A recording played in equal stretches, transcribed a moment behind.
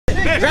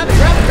fish! Grab it,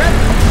 grab it, grab it!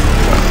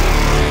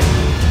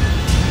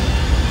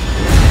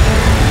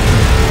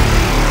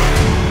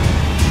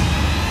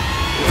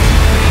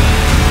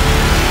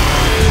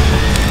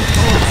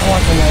 Oh,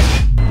 that's a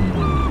nice.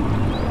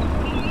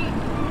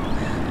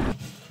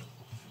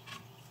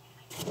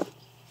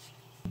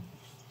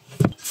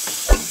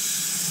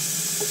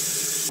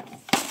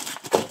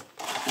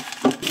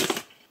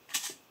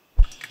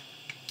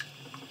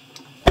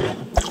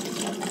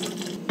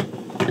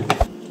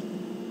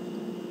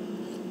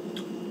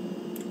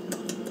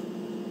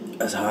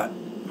 That's hot.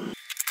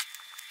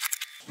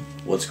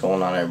 What's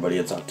going on, everybody?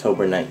 It's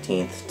October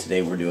 19th.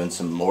 Today we're doing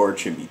some more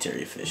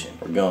tributary fishing.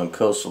 We're going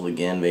coastal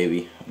again,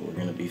 baby. We're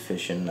gonna be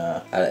fishing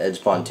out of Ed's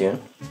Pontoon.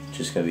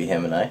 Just gonna be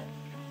him and I.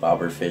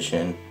 Bobber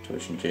fishing,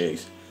 twitching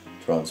jigs,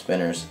 throwing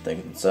spinners,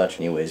 things and such.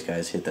 Anyways,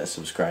 guys, hit that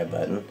subscribe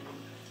button.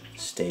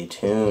 Stay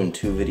tuned.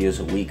 2 videos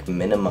a week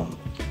minimum.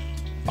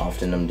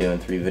 Often I'm doing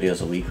 3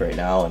 videos a week right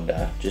now, and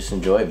just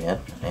enjoy,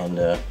 man.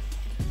 And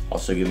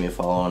also give me a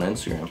follow on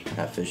Instagram,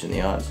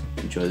 @FishinTheOdds.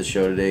 Enjoy the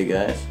show today,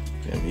 guys.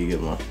 It's gonna be a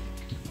good one.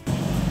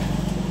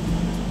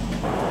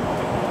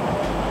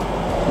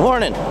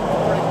 Morning.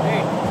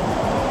 Hey.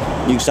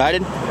 You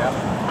excited? Yeah.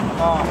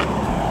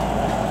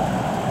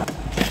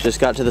 Just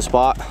got to the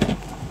spot.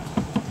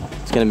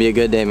 It's gonna be a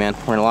good day, man.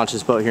 We're gonna launch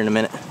this boat here in a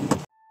minute.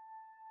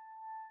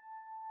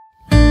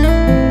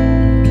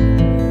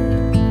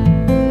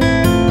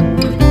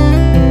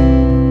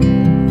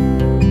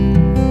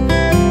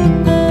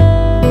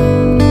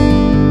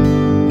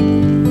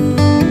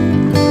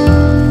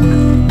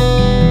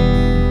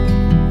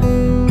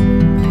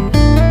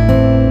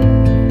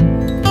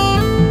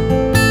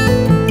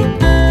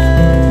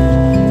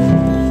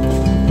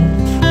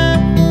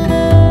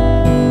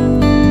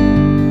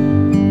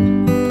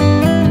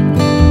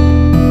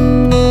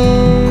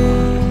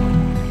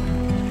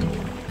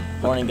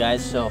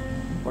 Guys, so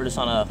we're just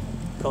on a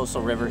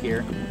coastal river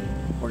here.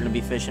 We're gonna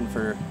be fishing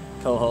for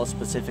coho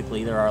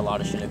specifically. There are a lot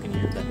of Chinook in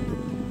here, but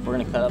we're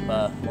gonna cut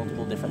up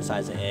multiple different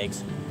sizes of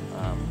eggs,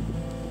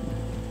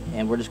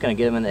 and we're just gonna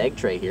get them in the egg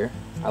tray here.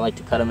 I like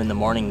to cut them in the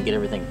morning and get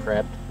everything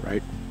prepped.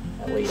 Right.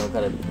 That way you don't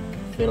gotta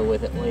fiddle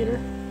with it later.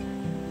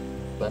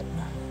 But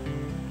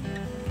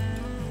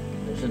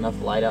there's enough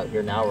light out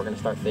here now. We're gonna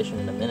start fishing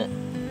in a minute.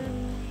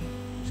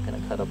 Just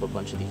gonna cut up a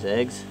bunch of these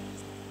eggs.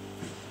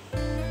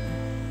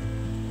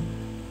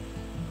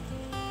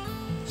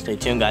 Stay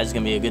tuned, guys. It's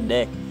gonna be a good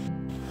day.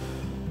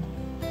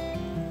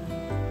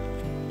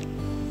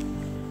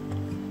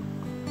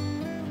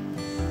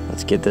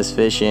 Let's get this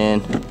fish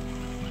in.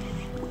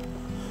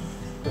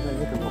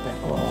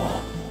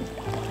 Oh.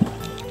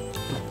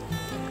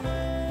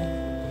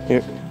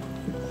 Here.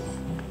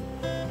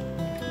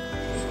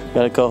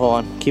 Got a coho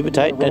on. Keep it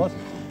tight.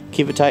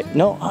 Keep it tight.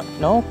 No,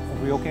 no.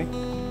 Are we okay? All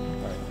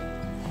right.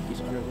 He's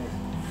under there.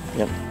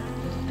 Yep.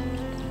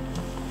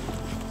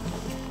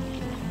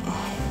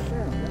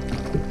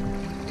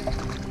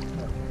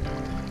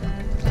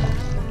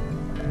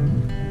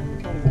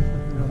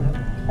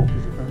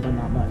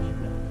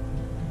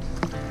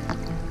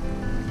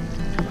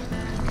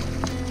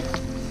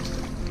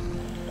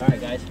 Alright,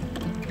 guys.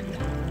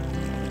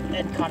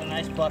 Ed caught a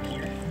nice buck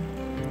here.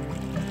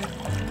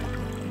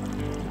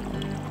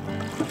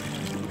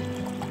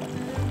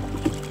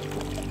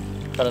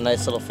 Caught a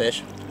nice little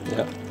fish.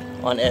 Yep.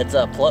 On Ed's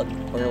plug.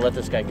 We're gonna let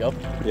this guy go.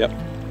 Yep.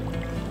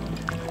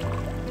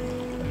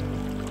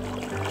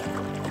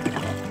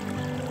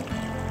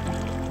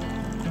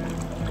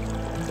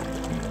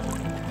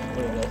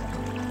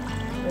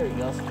 There he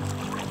goes.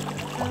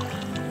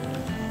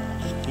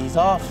 He's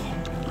off.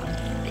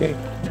 Okay.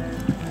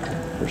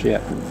 Where's he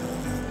at?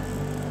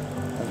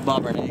 That's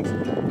bobber and eggs.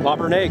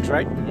 Bobber and eggs,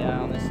 right?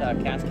 Yeah, on this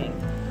casting.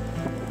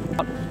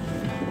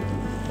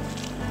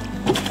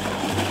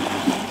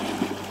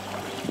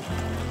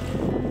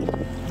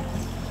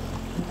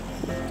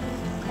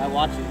 I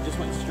watched it. It just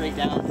went straight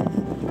down.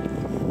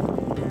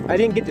 I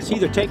didn't get to see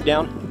the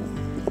takedown.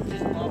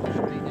 Just bobber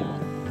straight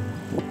down.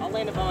 I'll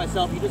land it by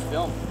myself. You just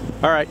film.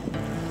 All right.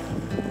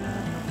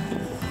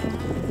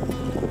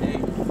 Hey.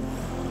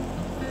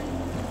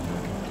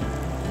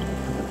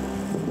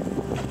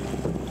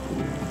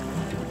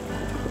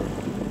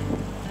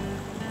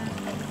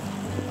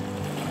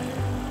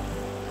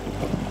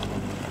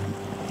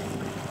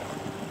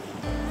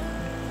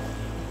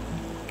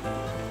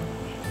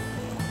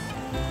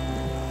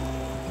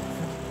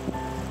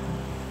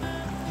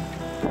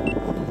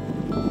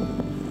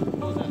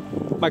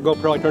 My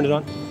GoPro, I turned it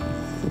on.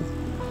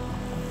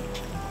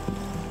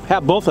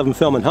 Have both of them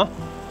filming, huh?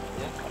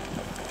 Yeah.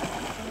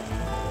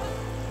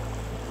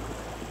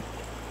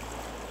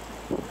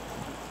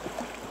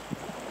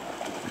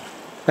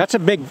 That's a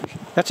big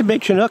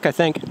Chinook, I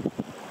think.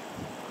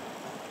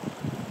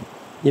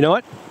 You know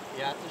what?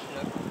 Yeah, it's a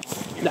Chinook.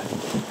 No.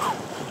 Oh,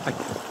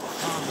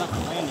 I'm about to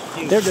land it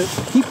too. There,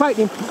 keep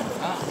fighting him.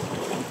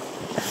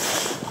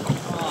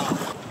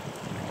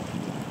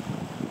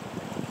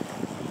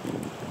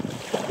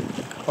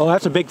 Oh,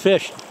 that's a big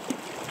fish. Are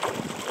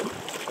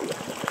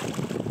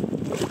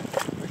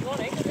you on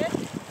anchor, man?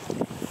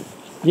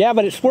 Yeah,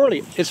 but it's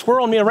swirly. It's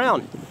swirling me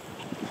around.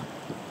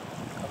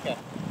 Okay.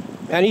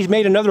 And he's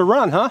made another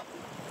run, huh?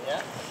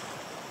 Yeah.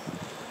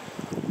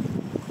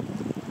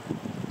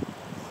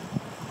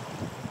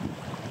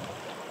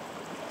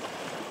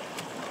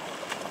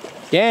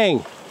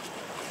 Dang.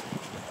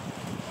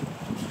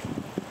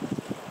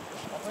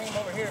 I'll bring him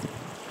over here.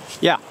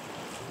 Yeah.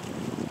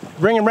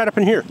 Bring him right up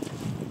in here.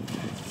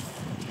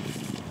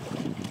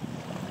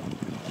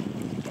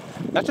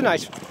 That's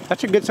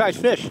a good sized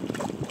fish.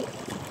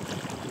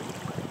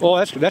 Oh,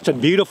 that's a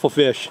beautiful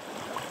fish.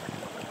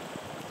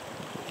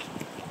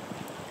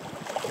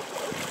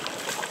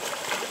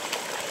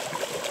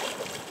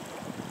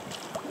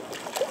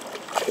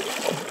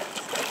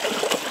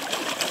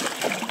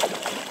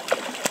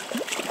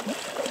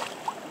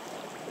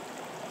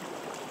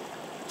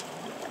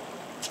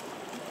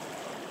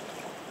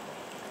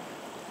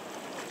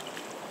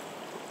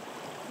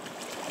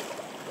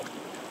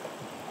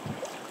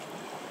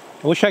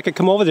 I wish I could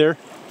come over there.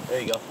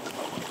 There you go.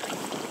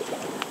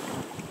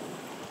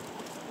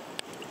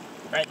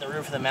 Right in the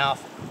roof of the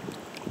mouth.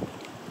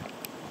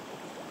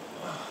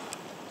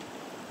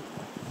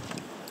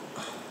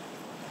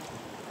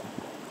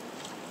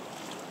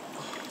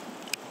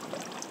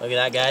 Look at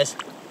that, guys.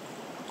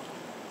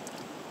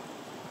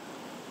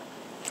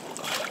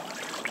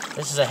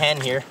 This is a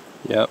hen here.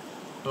 Yep.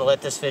 I'm gonna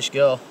let this fish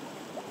go.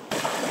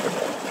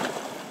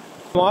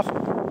 Come off.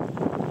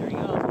 There you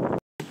go.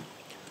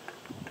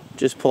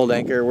 Just pulled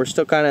anchor. We're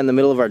still kind of in the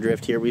middle of our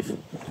drift here. We've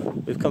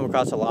come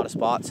across a lot of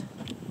spots,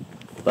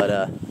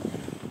 but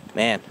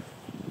man,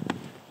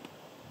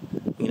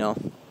 you know,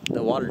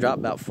 the water dropped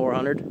about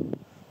 400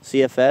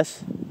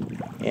 CFS,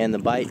 and the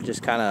bite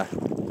just kind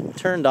of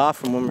turned off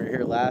from when we were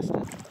here last.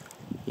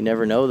 You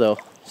never know, though.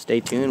 Stay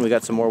tuned. We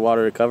got some more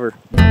water to cover.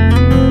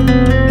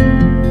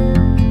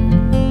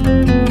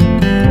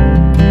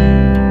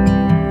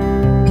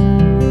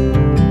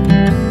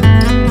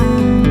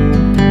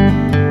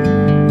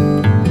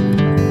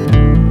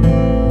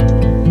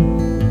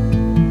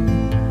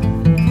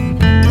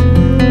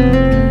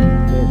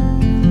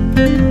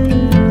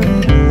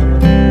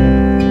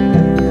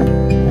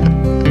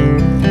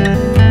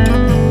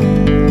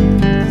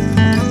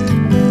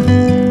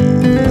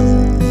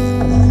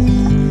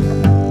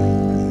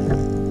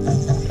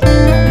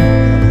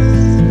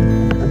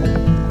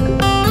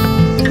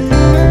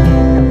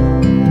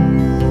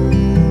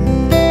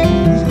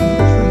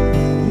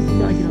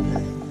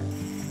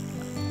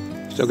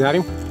 Still got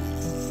him?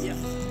 Yeah.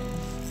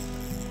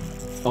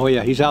 Oh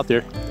yeah, he's out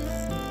there.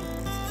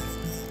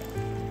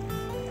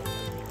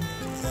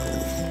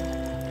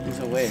 He's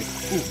away.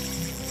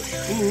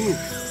 Ooh.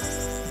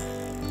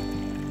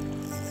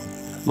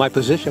 My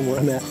position where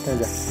I'm at,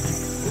 kinda.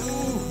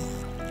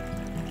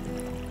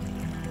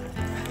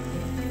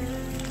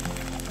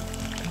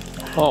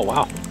 Oh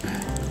wow.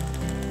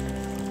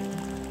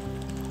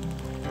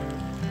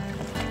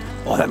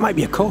 Oh, that might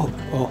be a coho.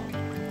 Oh.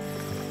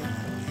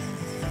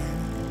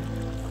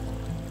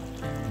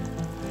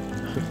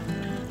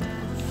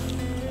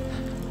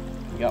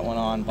 Got one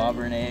on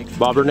bobber and eggs.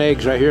 Bobber and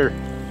eggs right here.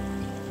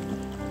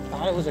 I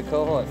thought it was a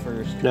coho at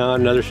first. No,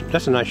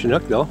 that's a nice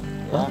Chinook though.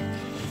 Yeah.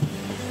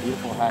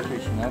 Beautiful hatchery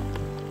Chinook.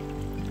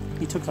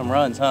 He took some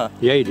runs, huh?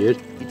 Yeah, he did.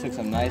 He took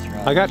some nice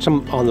runs. I got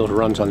some on those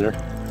runs on there.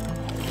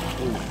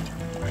 Ooh.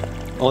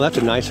 Oh, that's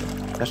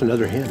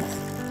another hen.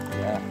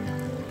 Yeah.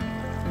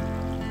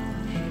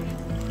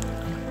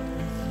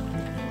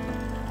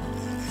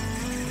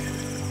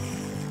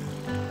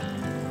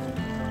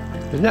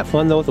 Isn't that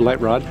fun though with the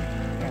light rod?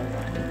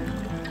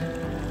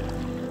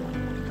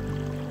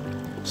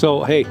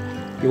 So hey,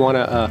 you want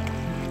to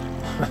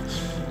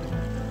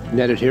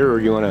net it here, or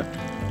you want to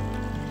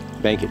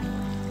bank it?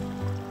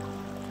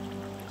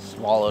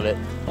 Swallowed it.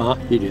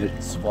 He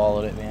did.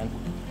 Swallowed it, man.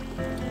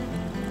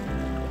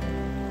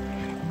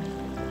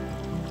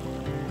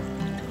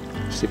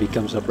 See if he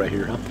comes up right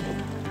here, huh?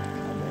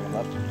 I'll bring him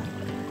up.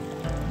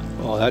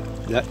 Oh,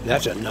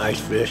 that's a nice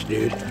fish,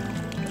 dude.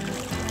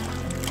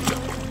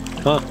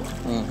 Huh?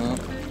 Mm-hmm.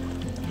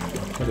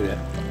 Look at that.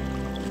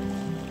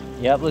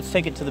 Yep, let's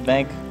take it to the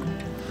bank.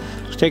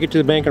 Let's take it to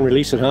the bank and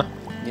release it, huh?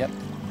 Yep.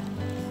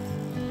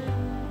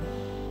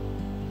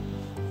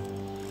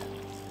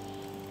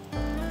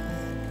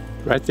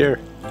 Right there.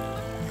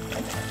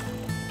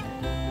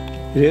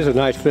 It is a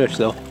nice fish,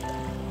 though.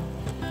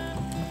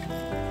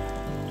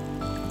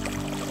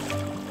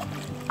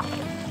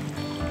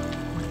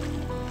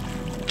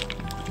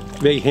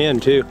 Big hen,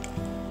 too.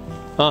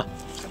 Huh?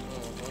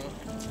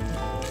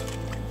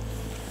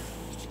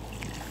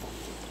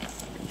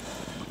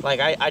 Like,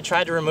 I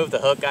tried to remove the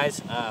hook,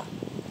 guys.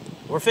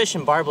 We're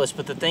fishing barbless,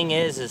 but the thing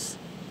is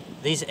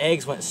these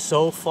eggs went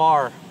so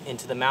far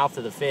into the mouth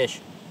of the fish,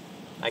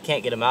 I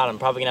can't get them out. I'm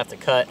probably gonna have to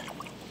cut.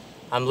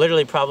 I'm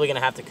literally probably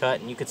gonna have to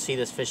cut, and you could see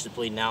this fish is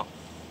bleeding out.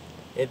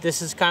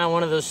 This is kind of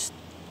one of those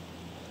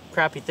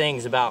crappy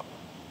things about,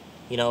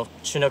 you know,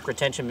 Chinook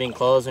retention being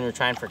closed when you're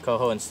trying for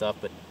coho and stuff,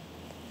 but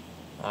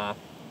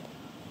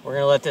we're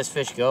gonna let this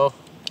fish go.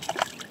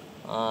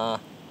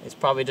 It's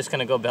probably just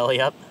gonna go belly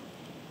up.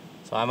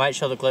 So I might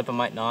show the clip, I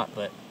might not,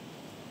 but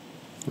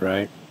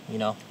Right. You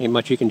know, Ain't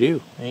much you can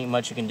do. there ain't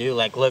much you can do.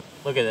 Like, look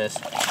at this.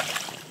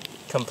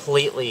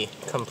 Completely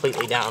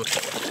down.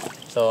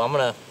 So I'm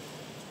gonna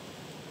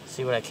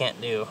see what I can't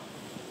do.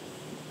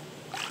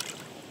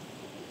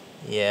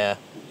 Yeah.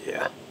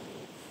 Yeah.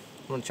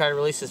 I'm gonna try to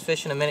release this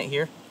fish in a minute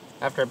here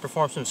after I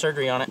perform some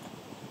surgery on it.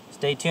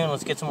 Stay tuned,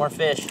 let's get some more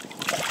fish.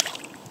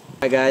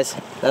 Alright guys,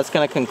 that's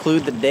gonna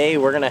conclude the day.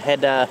 We're gonna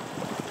head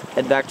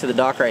back to the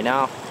dock right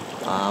now.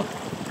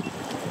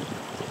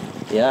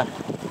 Yeah,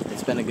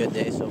 it's been a good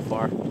day so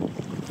far.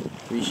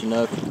 3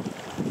 Chinook,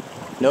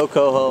 no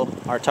coho,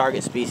 our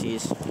target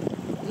species,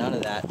 none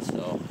of that,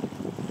 so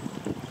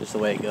just the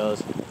way it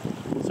goes.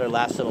 It's our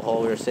last little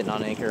hole. We were sitting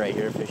on anchor right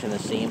here fishing the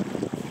seam.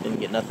 Didn't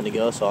get nothing to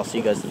go, so I'll see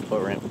you guys at the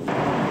boat ramp.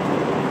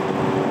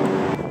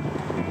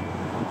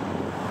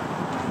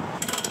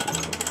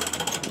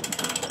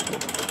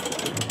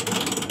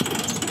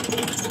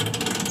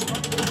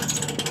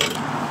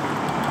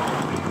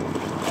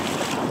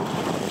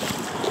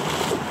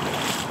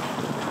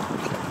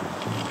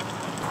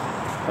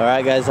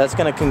 Alright guys, that's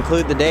going to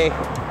conclude the day.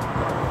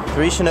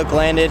 3 Chinook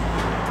landed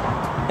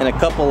and a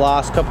couple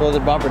lost, couple other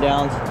bobber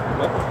downs.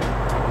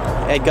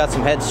 Ed got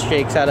some head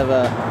shakes out of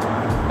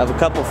a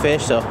couple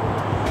fish, so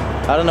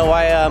I don't know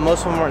why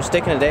most of them weren't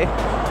sticking today.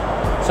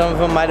 Some of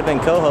them might have been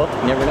coho,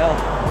 you never know.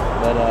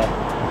 But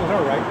It was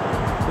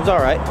alright. it was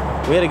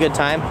alright. We had a good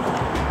time.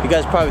 You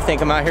guys probably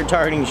think I'm out here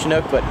targeting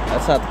Chinook, but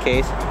that's not the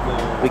case.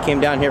 No. We came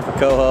down here for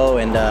coho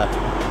and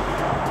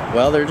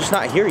well, they're just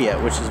not here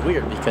yet, which is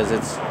weird because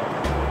it's,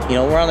 you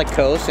know, we're on the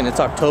coast and it's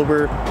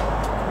October,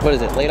 what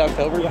is it, late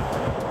October? Yeah.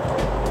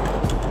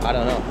 I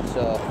don't know.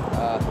 So,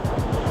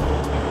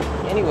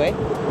 anyway,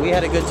 we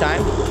had a good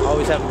time.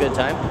 Always have a good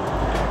time.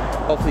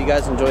 Hopefully you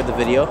guys enjoyed the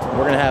video.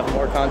 We're going to have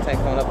more content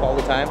coming up all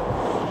the time.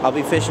 I'll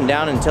be fishing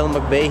down in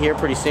Tillamook Bay here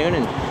pretty soon,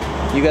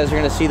 and you guys are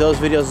going to see those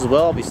videos as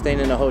well. I'll be staying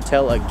in a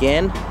hotel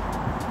again.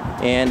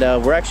 And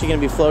we're actually going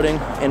to be floating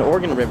in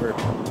Oregon River,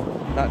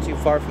 not too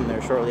far from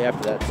there shortly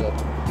after that. So,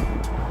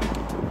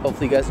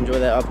 hopefully you guys enjoy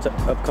that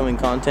upcoming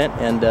content,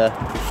 and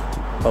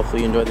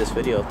hopefully you enjoyed this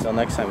video. Till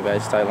next time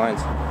guys, tight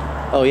lines.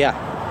 Oh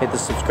yeah, hit the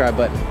subscribe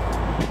button.